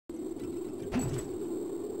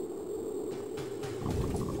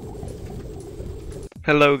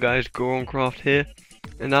Hello guys, Gorencraft here,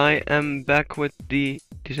 and I am back with the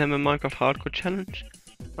December Minecraft Hardcore Challenge.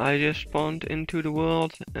 I just spawned into the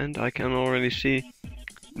world, and I can already see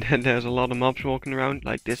that there's a lot of mobs walking around,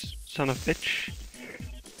 like this son of bitch.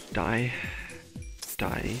 Die.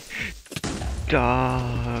 Die.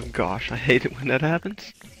 Gosh, I hate it when that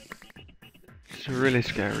happens. It's really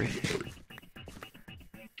scary.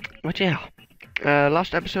 But yeah,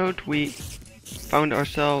 last episode we found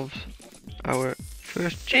ourselves our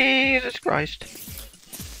first... Jesus Christ!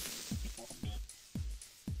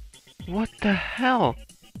 What the hell?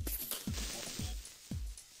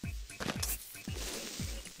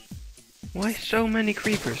 Why so many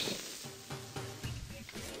creepers?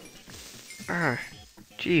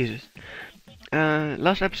 Jesus.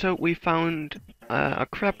 Last episode we found a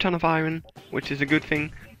crap ton of iron, which is a good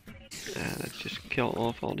thing. Let's just kill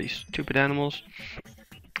off all these stupid animals.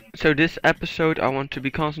 So this episode I want to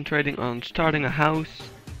be concentrating on starting a house.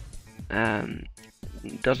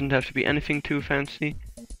 It doesn't have to be anything too fancy,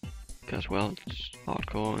 because well, it's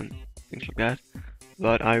hardcore and things like that.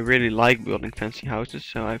 But I really like building fancy houses,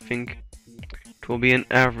 so I think it will be an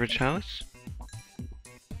average house.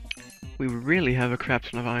 We really have a crap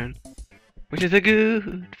ton of iron, which is a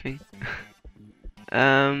good thing.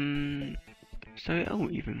 So oh,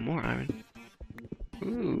 even more iron.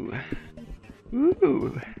 Ooh.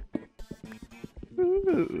 Ooh.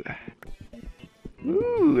 Ooh.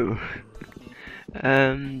 Ooh.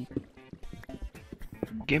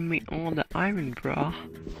 Give me all the iron, brah.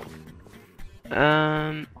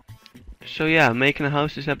 So yeah, making a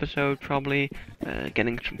house this episode, probably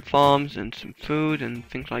getting some farms and some food and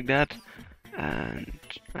things like that. And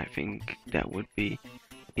I think that would be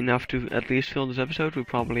enough to at least fill this episode. We'll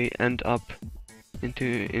probably end up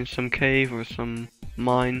in some cave or some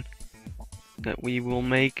mine that we will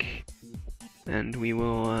make, and we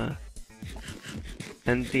will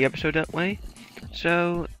end the episode that way.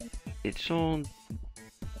 So it's all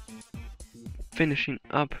finishing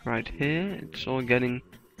up right here. It's all getting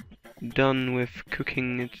done with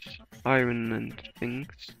cooking its iron and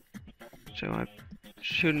things. So I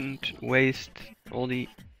shouldn't waste all the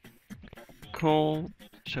coal.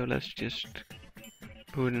 So let's just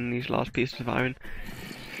put in these last pieces of iron.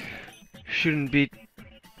 Shouldn't be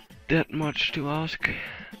that much to ask.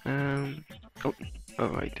 Oh,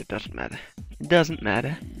 right, it doesn't matter. It doesn't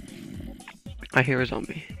matter. I hear a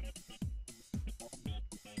zombie.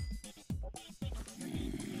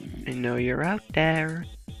 I know you're out there.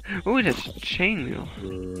 Oh, that's a chainmail.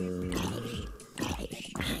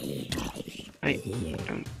 Hey,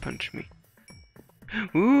 don't punch me.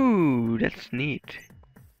 Ooh, that's neat.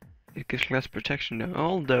 It gives less protection though,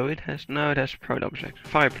 although it has pro protection,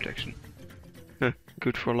 fire protection. Huh,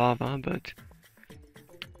 good for lava, but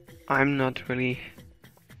I'm not really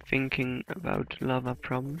thinking about lava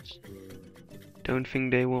problems. Don't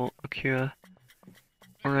think they will occur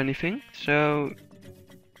or anything. So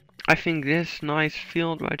I think this nice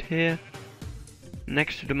field right here,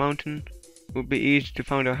 next to the mountain, would be easy to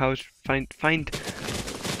find our house. Find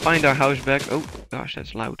our house back. Oh gosh,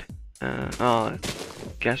 that's loud. I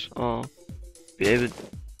guess I'll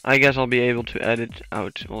be able to edit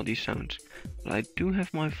out all these sounds. But I do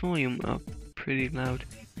have my volume up pretty loud.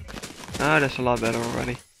 That's a lot better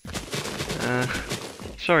already.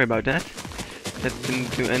 Sorry about that. That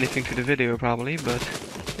didn't do anything to the video probably, but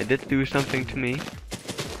it did do something to me.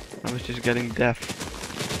 I was just getting deaf.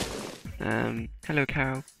 Hello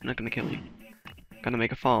cow. I'm not gonna kill you. Gonna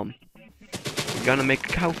make a farm. We're gonna make a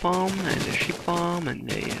cow farm and a sheep farm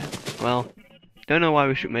and a well, don't know why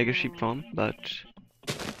we should make a sheep farm, but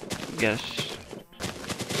I guess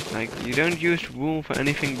like you don't use wool for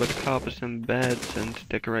anything but carpets and beds and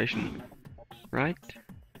decoration, right?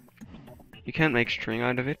 You can't make string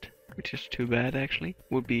out of it, which is too bad actually.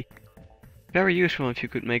 Would be very useful if you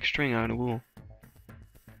could make string out of wool.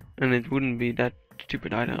 And it wouldn't be that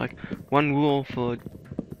stupid either, like one wool for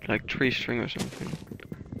like 3 string or something.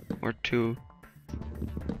 Or 2.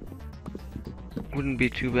 Wouldn't be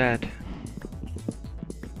too bad.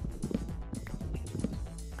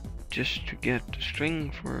 Just to get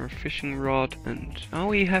string for a fishing rod and... Oh,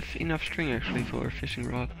 we have enough string actually for a fishing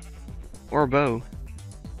rod. Or bow.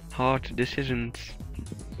 Hard decisions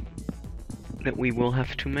that we will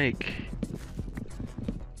have to make.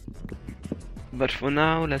 But for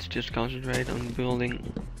now, let's just concentrate on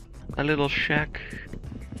building a little shack.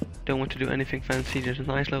 Don't want to do anything fancy, just a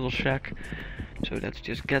nice little shack. So let's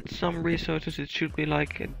just get some resources. It should be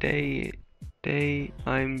like a day.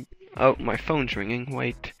 Oh, my phone's ringing.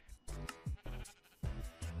 Wait.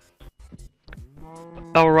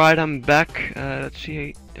 Alright, I'm back. Let's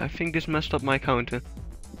see. I think this messed up my counter.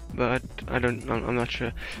 but I'm not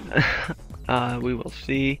sure. We will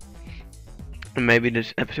see. And maybe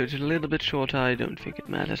this episode is a little bit shorter. I don't think it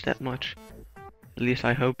matters that much. At least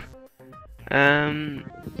I hope.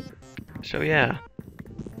 So yeah.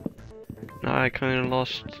 Now I kind of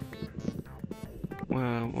lost.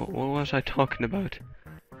 Well, what was I talking about?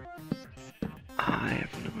 I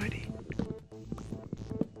have no idea.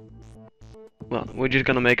 Well, we're just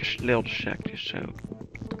gonna make a little shack just so.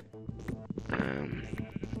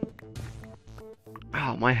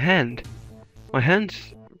 Oh, my hand. My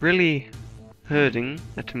hand's really hurting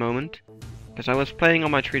at the moment because I was playing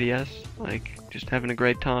on my 3DS, like just having a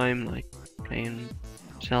great time, like playing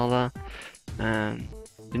Zelda, the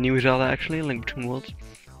new Zelda actually, Link Between Worlds.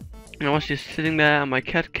 And I was just sitting there, and my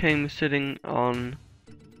cat came sitting on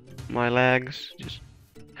my legs, just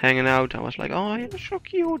hanging out. I was like, oh, you're so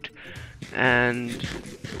cute, and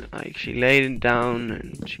like she laid it down,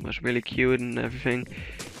 and she was really cute and everything.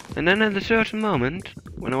 And then at a certain moment,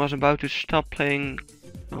 when I was about to stop playing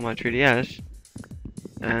on my 3DS,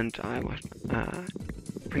 and I was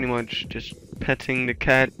pretty much just petting the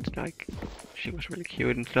cat, like she was really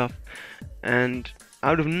cute and stuff, and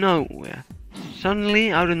out of nowhere,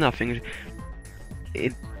 suddenly out of nothing,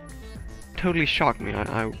 it totally shocked me.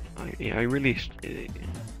 I really,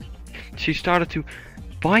 she started to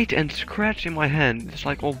bite and scratch in my hand. It's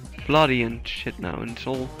like all bloody and shit now, and it's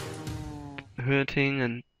all hurting,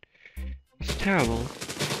 and it's terrible.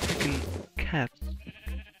 Freaking cats.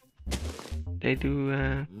 They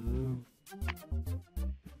do,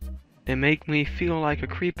 they make me feel like a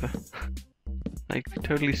creeper. Like,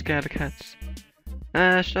 totally scared of cats.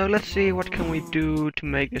 So let's see what can we do to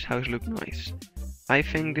make this house look nice. I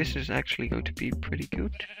think this is actually going to be pretty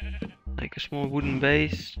good. Like a small wooden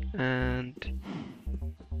base, and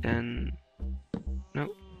then...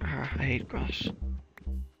 No, I hate grass.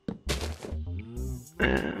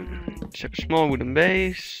 So a small wooden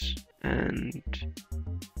base, and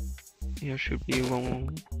here should be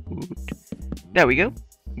one wood. There we go,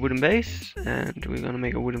 wooden base, and we're gonna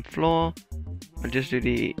make a wooden floor. I'll just do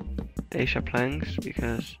the Asia planks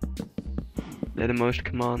because they're the most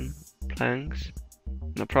common planks.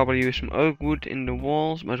 And I'll probably use some oak wood in the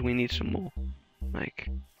walls, but we need some more. Like,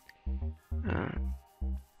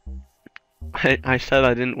 I said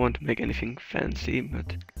I didn't want to make anything fancy,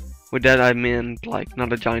 but with that I meant like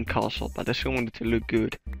not a giant castle, but I still want it to look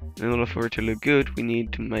good. In order for it to look good, we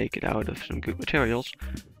need to make it out of some good materials,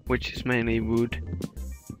 which is mainly wood,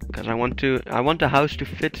 because I want the house to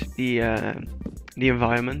fit the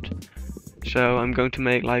environment. So I'm going to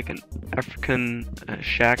make like an African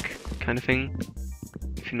shack kind of thing,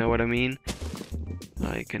 if you know what I mean,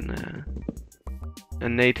 like a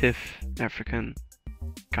native African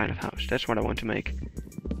kind of house. That's what I want to make.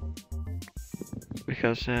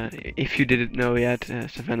 Because if you didn't know yet,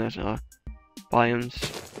 savannas are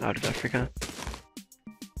biomes out of Africa.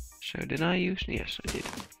 So did I use? Yes, I did.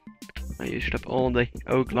 I used up all the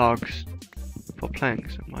oak logs for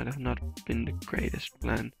planks. It might have not been the greatest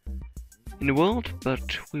plan in the world,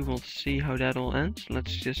 but we will see how that all ends.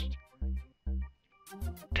 Let's just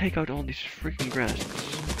take out all these freaking grasses.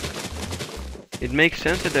 It makes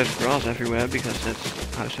sense that there's grass everywhere because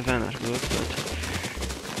that's how savannas work, but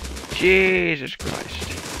Jesus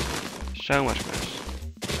Christ, so much grass.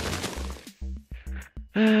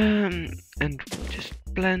 And just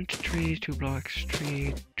plant trees, 2 blocks,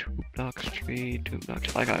 tree, 2 blocks, tree, 2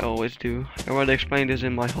 blocks, like I always do. I already explained this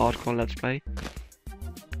in my hardcore let's play,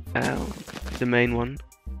 the main one,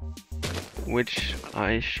 which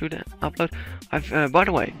I should upload. By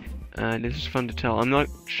the way, this is fun to tell. I'm not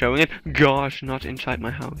showing it. Gosh, not inside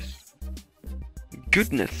my house.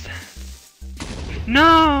 Goodness.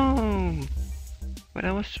 No! But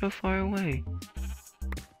I was so far away.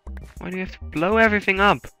 Why do you have to blow everything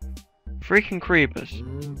up? Freaking creepers.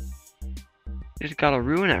 You just gotta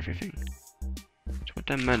ruin everything. That's what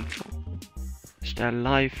they're meant for. It's their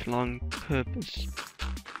lifelong purpose.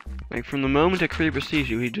 Like, from the moment a creeper sees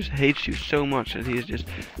you, he just hates you so much that he is just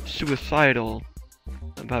suicidal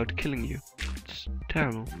about killing you. It's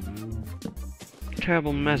terrible.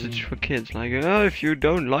 Terrible message for kids, like, oh, if you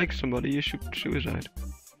don't like somebody, you should suicide.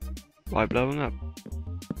 By blowing up.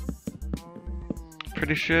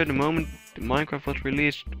 Pretty sure the moment Minecraft was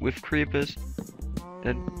released with creepers,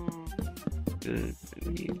 that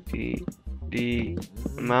the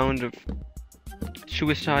amount of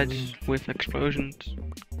suicides with explosions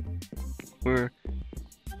were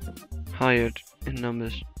higher in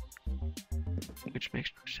numbers, which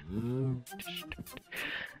makes no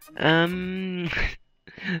sense.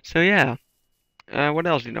 So yeah, what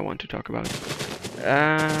else did I want to talk about?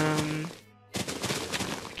 I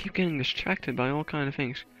keep getting distracted by all kind of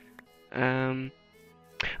things.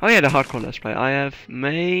 Oh yeah, the hardcore let's play. I have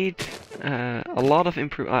made a lot of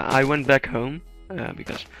I went back home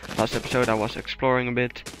because last episode I was exploring a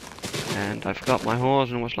bit, and I forgot my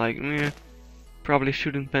horse and was like, probably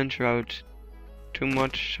shouldn't venture out too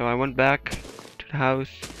much. So I went back to the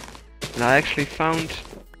house, and I actually found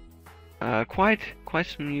quite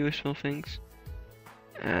some useful things.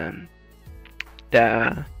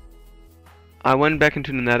 I went back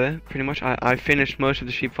into the nether, pretty much. I finished most of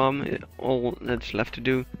the sheep farm. All that's left to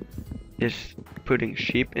do is putting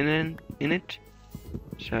sheep in it.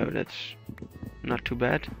 So that's not too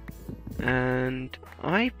bad. And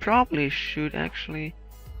I probably should actually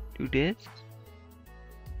do this.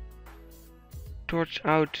 Torch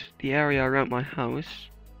out the area around my house.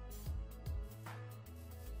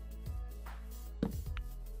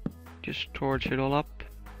 Just torch it all up.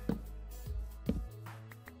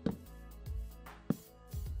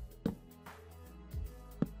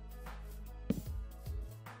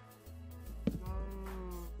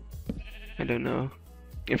 I don't know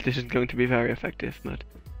if this is going to be very effective, but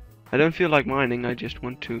I don't feel like mining. I just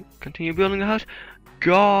want to continue building the house.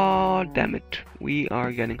 God damn it, we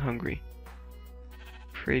are getting hungry.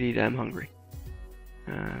 Pretty damn hungry.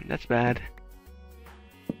 That's bad.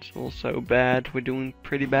 It's also bad. We're doing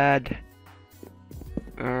pretty bad.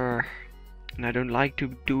 And I don't like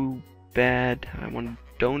to do bad.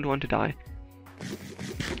 Don't want to die.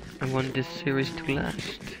 I want this series to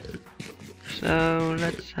last. So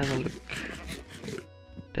let's have a look.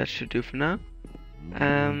 That should do for now.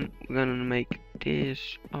 We're gonna make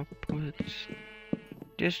this upwards.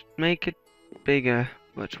 Just make it bigger,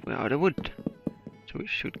 but we're out of wood. So we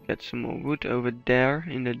should get some more wood over there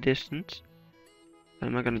in the distance. But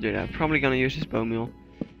I'm not gonna do that. I'm probably gonna use this bone meal.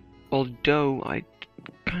 Although I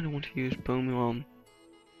kinda want to use bone meal on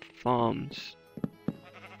farms.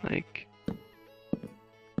 Like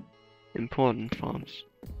important farms.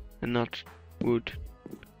 And not wood.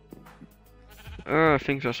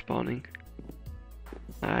 Things are spawning.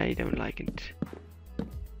 I don't like it.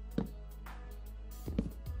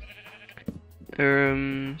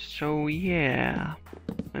 So yeah.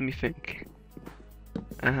 Let me think.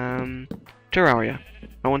 Terraria.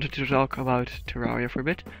 I wanted to talk about Terraria for a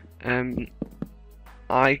bit.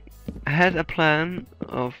 I had a plan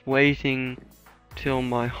of waiting till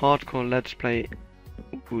my hardcore let's play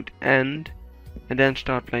would end and then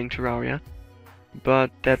start playing Terraria.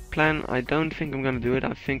 But that plan, I don't think I'm gonna do it.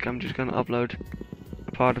 I think I'm just gonna upload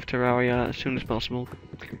a part of Terraria as soon as possible.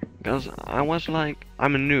 Because I was like,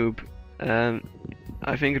 I'm a noob.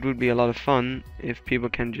 I think it would be a lot of fun if people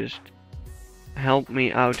can just help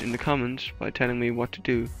me out in the comments by telling me what to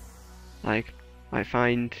do. Like, I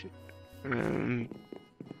find, let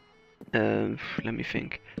me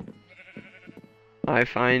think. I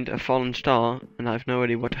find a fallen star and I have no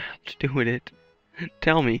idea what the hell to do with it.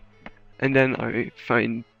 Tell me. And then I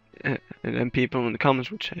find, and then people in the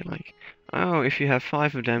comments would say like, oh, if you have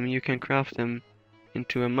 5 of them, you can craft them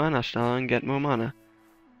into a mana star and get more mana.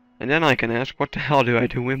 And then I can ask, what the hell do I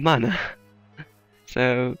do with mana?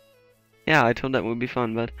 So, yeah, I thought that would be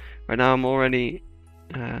fun, but right now I'm already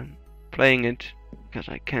playing it because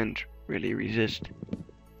I can't really resist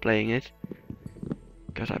playing it.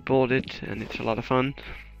 Because I bought it and it's a lot of fun.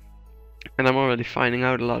 And I'm already finding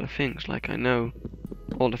out a lot of things, like I know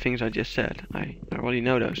all the things I just said. I already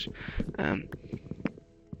know those.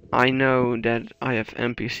 I know that I have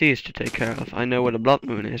NPCs to take care of. I know what a blood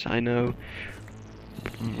moon is. I know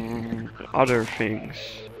other things.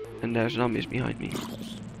 And there's zombies behind me.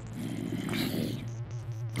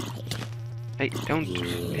 Hey, don't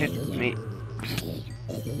hit me.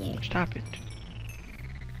 Stop it.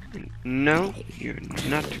 No, you're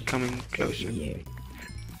not coming closer.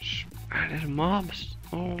 There's mobs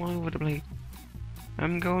all over the place.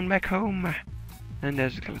 I'm going back home. And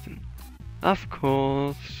there's a skeleton. Of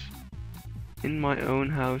course. In my own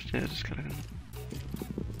house there's a skeleton.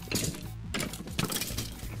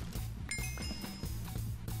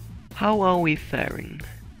 How are we faring?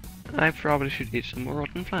 I probably should eat some more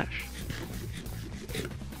rotten flesh.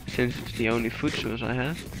 Since it's the only food source I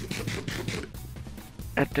have.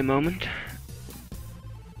 At the moment.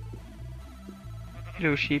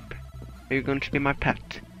 Hello sheep. Are you going to be my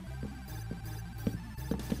pet?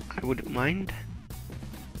 I wouldn't mind.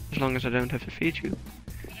 As long as I don't have to feed you.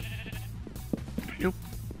 Nope.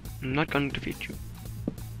 I'm not going to feed you.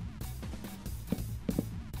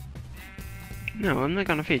 No, I'm not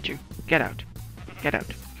gonna feed you. Get out. Get out.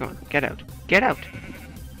 Come on, get out. Get out!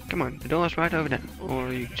 Come on, the door is right over there.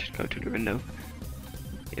 Or you just go to the window.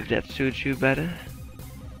 If that suits you better.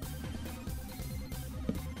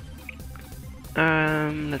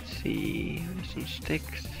 Let's see. There's some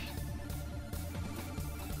sticks.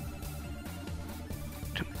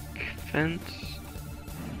 fence.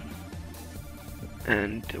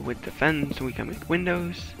 And with the fence we can make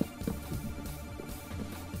windows.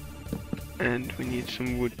 And we need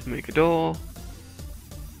some wood to make a door.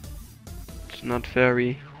 It's not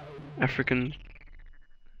very African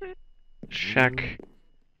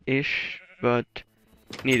shack-ish, but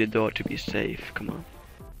need a door to be safe, come on.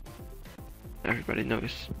 Everybody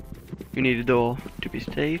knows you need a door to be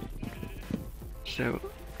safe, so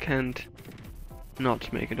can't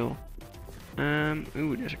not make a door.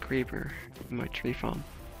 Ooh, there's a creeper in my tree farm.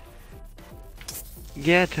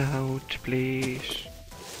 Get out, please.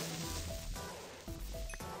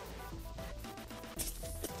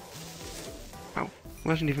 Oh,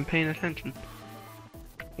 wasn't even paying attention.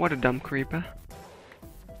 What a dumb creeper.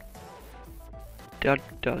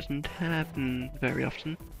 That doesn't happen very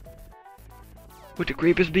often. With the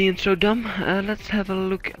creepers being so dumb, let's have a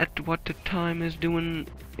look at what the time is doing.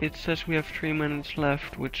 It says we have 3 minutes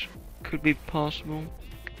left, which could be possible.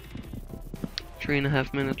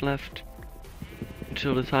 3.5 minutes left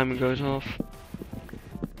until the timer goes off.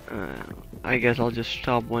 I guess I'll just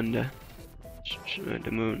stop when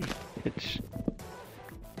the moon hits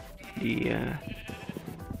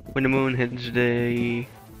when the moon hits the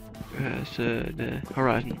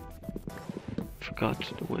horizon.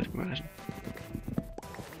 Forgot the word horizon.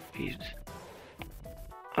 Jesus.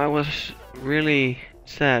 I was really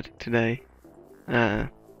sad today.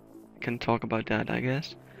 Can talk about that, I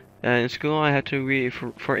guess. In school I had to read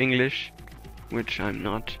for English, which I'm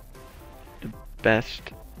not the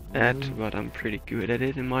best at, but I'm pretty good at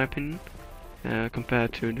it in my opinion,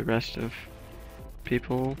 compared to the rest of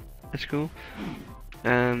people at school.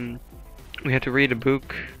 We had to read a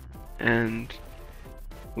book, and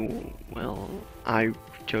well, I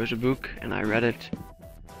chose a book and I read it,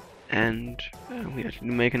 and we had to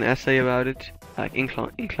make an essay about it, like in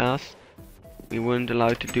class. We weren't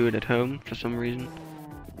allowed to do it at home for some reason.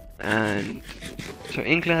 And so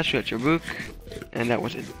in class you had your book, and that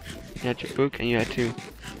was it. You had your book and you had to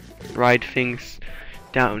write things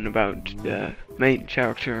down about the main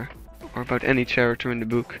character or about any character in the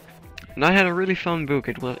book. And I had a really fun book.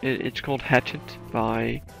 It's called Hatchet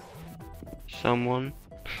by someone.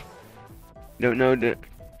 Don't know the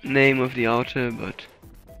name of the author, but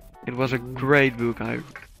it was a great book.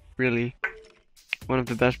 One of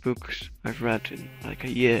the best books I've read in like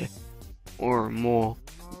a year or more.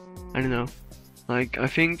 I don't know. Like, I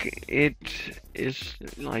think it is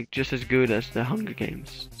like just as good as the Hunger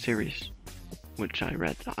Games series, which I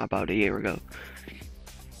read about a year ago.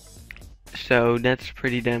 So that's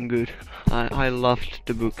pretty damn good. I loved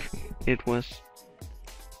the book. It was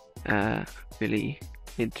really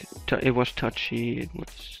it was touchy.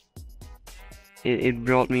 It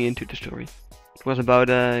brought me into the story. It was about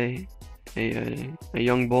a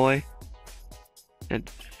young boy that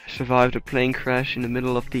survived a plane crash in the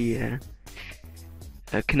middle of the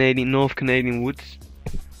North Canadian woods,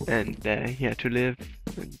 and he had to live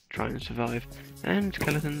and try and survive. And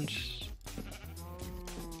skeletons.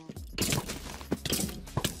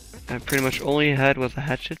 Pretty much all he had was a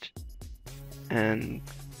hatchet, and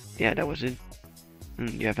yeah, that was it.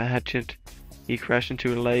 And you have a hatchet. He crashed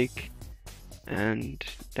into a lake, and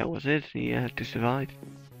that was it. He had to survive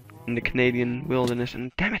in the Canadian wilderness,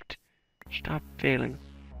 and damn it, stop failing.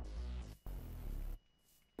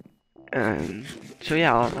 So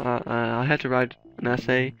yeah, I had to write an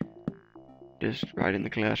essay. Just write in the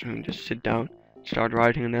classroom, just sit down, start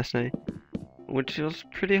writing an essay, which was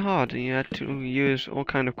pretty hard. You had to use all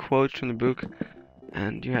kind of quotes from the book,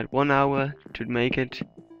 and you had 1 hour to make it.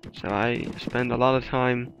 So I spent a lot of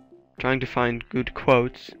time trying to find good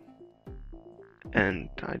quotes, and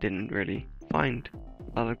I didn't really find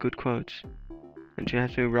a lot of good quotes. And you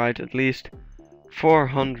had to write at least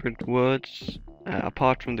 400 words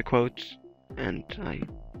apart from the quotes, and I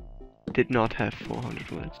did not have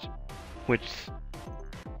 400 words, which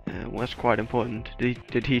was quite important, the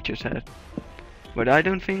teacher said. But I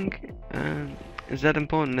don't think it's that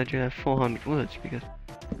important that you have 400 words, because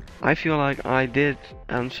I feel like I did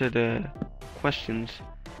answer the questions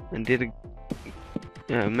and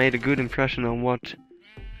made a good impression on what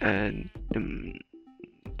who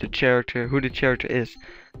the character is.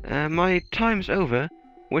 My time's over,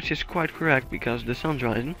 which is quite correct because the sun's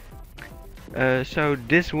rising. So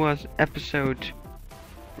this was episode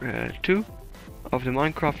 2 of the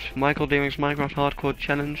Michael Deering's Minecraft Hardcore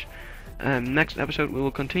Challenge. Next episode we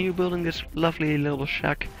will continue building this lovely little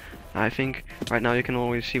shack. I think right now you can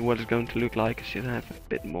already see what it's going to look like. It should have a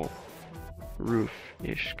bit more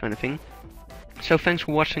roof-ish kind of thing. So thanks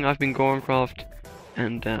for watching. I've been Gorencraft,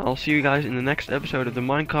 and I'll see you guys in the next episode of the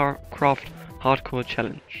Minecraft Hardcore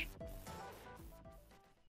Challenge.